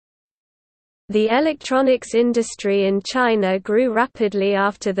The electronics industry in China grew rapidly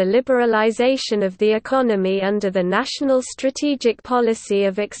after the liberalization of the economy under the national strategic policy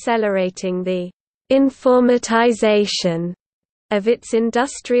of accelerating the informatization of its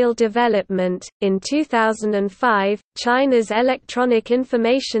industrial development. In 2005, China's electronic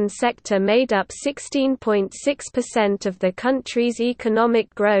information sector made up 16.6% of the country's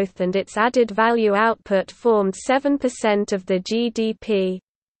economic growth, and its added value output formed 7% of the GDP.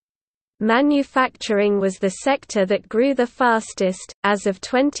 Manufacturing was the sector that grew the fastest. As of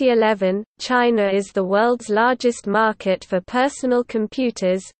 2011, China is the world's largest market for personal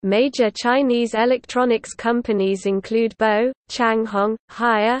computers. Major Chinese electronics companies include BO, Changhong,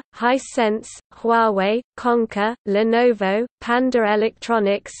 Haier, Hisense, Huawei, Konka, Lenovo, Panda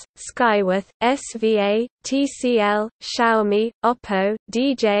Electronics, Skyworth, SVA, TCL, Xiaomi, Oppo,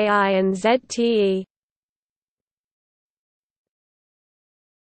 DJI and ZTE.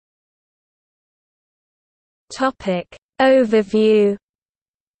 Topic Overview.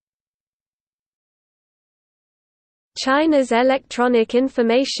 China's electronic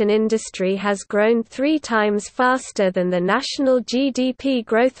information industry has grown 3 times faster than the national GDP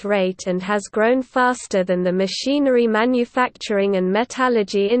growth rate and has grown faster than the machinery manufacturing and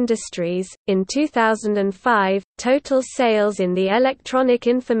metallurgy industries. In 2005, total sales in the electronic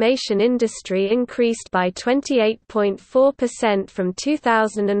information industry increased by 28.4% from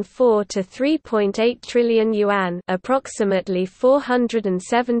 2004 to 3.8 trillion yuan, approximately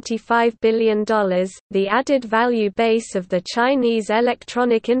 $475 billion. The added value base of the Chinese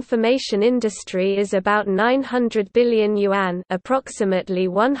electronic information industry is about 900 billion yuan, approximately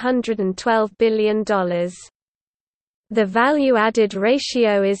 $112 billion. The value-added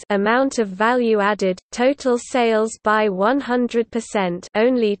ratio is amount of value added, total sales by 100%,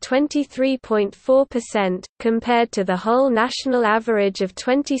 only 23.4%, compared to the whole national average of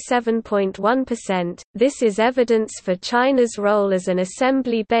 27.1%. This is evidence for China's role as an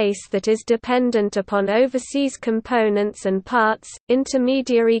assembly base that is dependent upon overseas components and parts,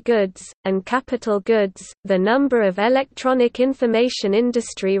 intermediary goods, and capital goods. The number of electronic information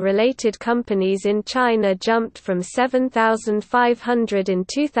industry-related companies in China jumped from 7,500 in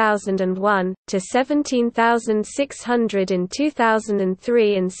 2001, to 17,600 in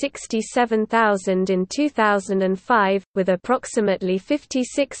 2003 and 67,000 in 2005, with approximately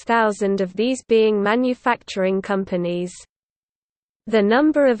 56,000 of these being manufacturing companies. The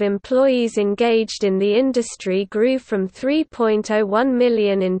number of employees engaged in the industry grew from 3.01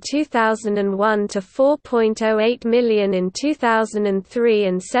 million in 2001 to 4.08 million in 2003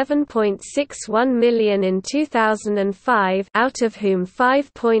 and 7.61 million in 2005, out of whom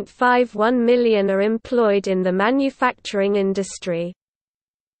 5.51 million are employed in the manufacturing industry.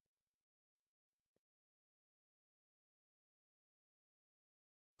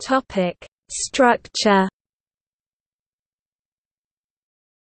 Topic: Structure.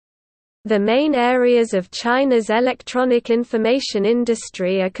 The main areas of China's electronic information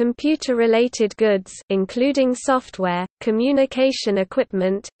industry are computer-related goods, including software, communication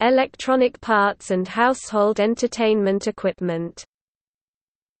equipment, electronic parts and household entertainment equipment.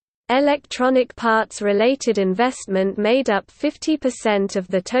 Electronic parts-related investment made up 50% of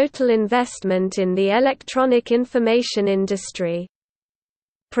the total investment in the electronic information industry.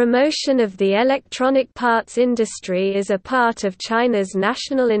 Promotion of the electronic parts industry is a part of China's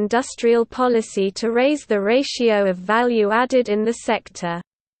national industrial policy to raise the ratio of value added in the sector.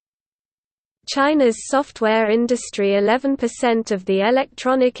 China's software industry 11% of the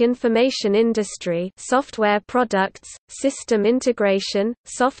electronic information industry software products, system integration,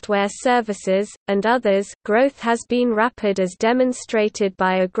 software services, and others growth has been rapid as demonstrated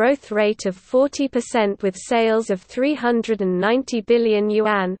by a growth rate of 40% with sales of 390 billion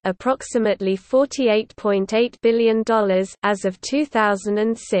yuan approximately $48.8 billion as of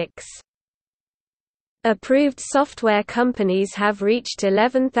 2006. Approved software companies have reached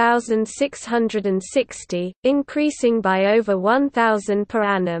 11,660, increasing by over 1,000 per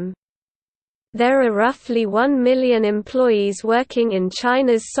annum. There are roughly 1 million employees working in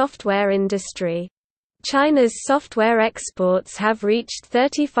China's software industry. China's software exports have reached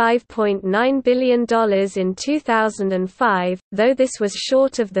 $35.9 billion in 2005, though this was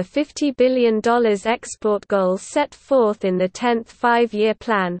short of the $50 billion export goal set forth in the 10th Five-Year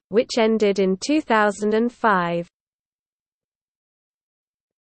Plan, which ended in 2005.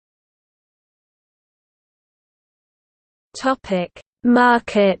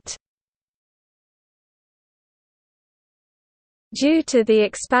 Market. Due to the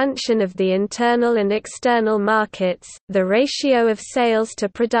expansion of the internal and external markets, the ratio of sales to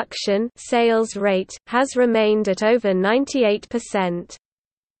production sales rate has remained at over 98%.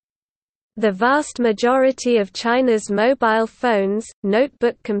 The vast majority of China's mobile phones,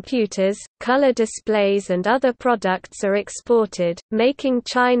 notebook computers, color displays and other products are exported, making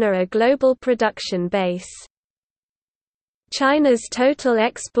China a global production base. China's total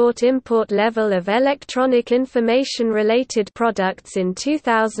export-import level of electronic information-related products in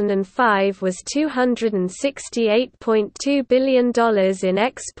 2005 was $268.2 billion in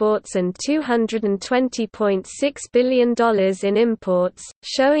exports and $220.6 billion in imports,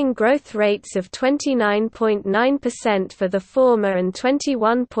 showing growth rates of 29.9% for the former and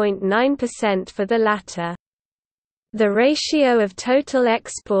 21.9% for the latter. The ratio of total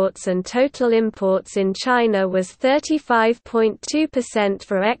exports and total imports in China was 35.2%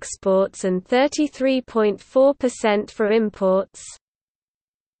 for exports and 33.4% for imports.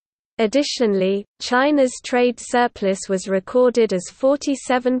 Additionally, China's trade surplus was recorded as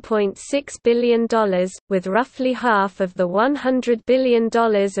 $47.6 billion, with roughly half of the $100 billion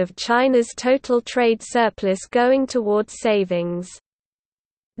of China's total trade surplus going towards savings.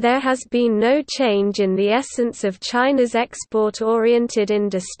 There has been no change in the essence of China's export-oriented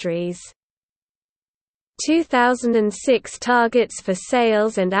industries. 2006 targets for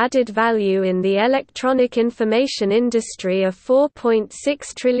sales and added value in the electronic information industry are 4.6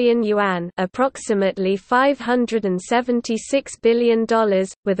 trillion yuan, approximately $576 billion,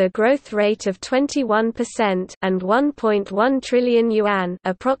 with a growth rate of 21%, and 1.1 trillion yuan,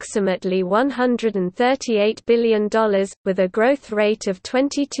 approximately $138 billion, with a growth rate of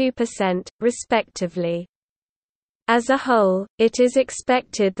 22%, respectively. As a whole, it is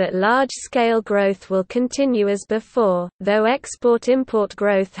expected that large-scale growth will continue as before, though export-import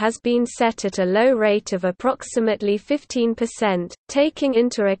growth has been set at a low rate of approximately 15%, taking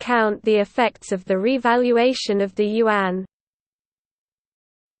into account the effects of the revaluation of the yuan.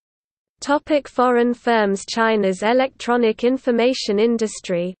 Foreign firms. China's electronic information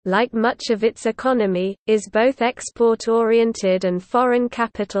industry, like much of its economy, is both export-oriented and foreign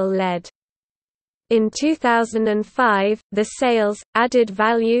capital-led. In 2005, the sales, added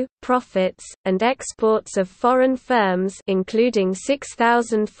value, profits, and exports of foreign firms, including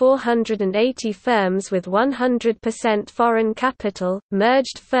 6,480 firms with 100% foreign capital,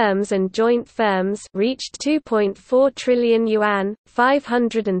 merged firms and joint firms, reached 2.4 trillion yuan,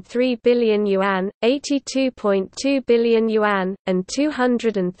 503 billion yuan, 82.2 billion yuan, and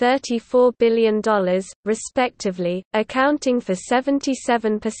 $234 billion, respectively, accounting for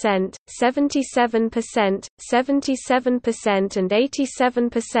 77%, 77%, 77% and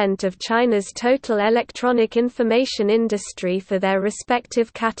 87% of China's total electronic information industry for their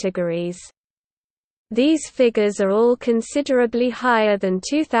respective categories. These figures are all considerably higher than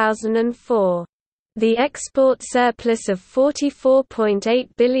 2004. The export surplus of $44.8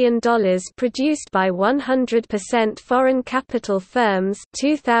 billion produced by 100% foreign capital firms,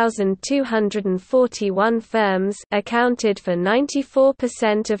 2,241 firms, accounted for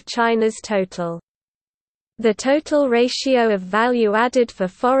 94% of China's total. The total ratio of value added for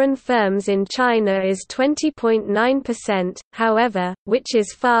foreign firms in China is 20.9%, however, which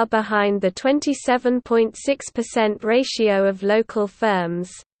is far behind the 27.6% ratio of local firms.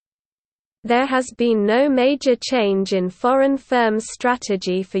 There has been no major change in foreign firms'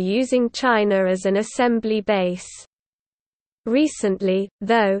 strategy for using China as an assembly base. Recently,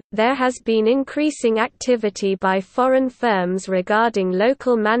 though, there has been increasing activity by foreign firms regarding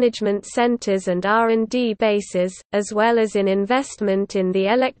local management centers and R&D bases, as well as in investment in the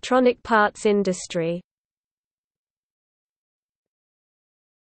electronic parts industry.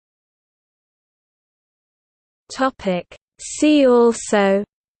 See also: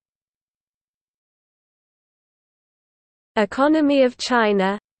 Economy of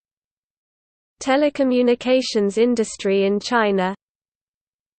China, Telecommunications industry in China,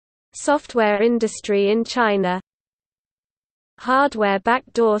 Software industry in China, Hardware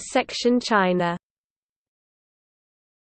backdoor section China.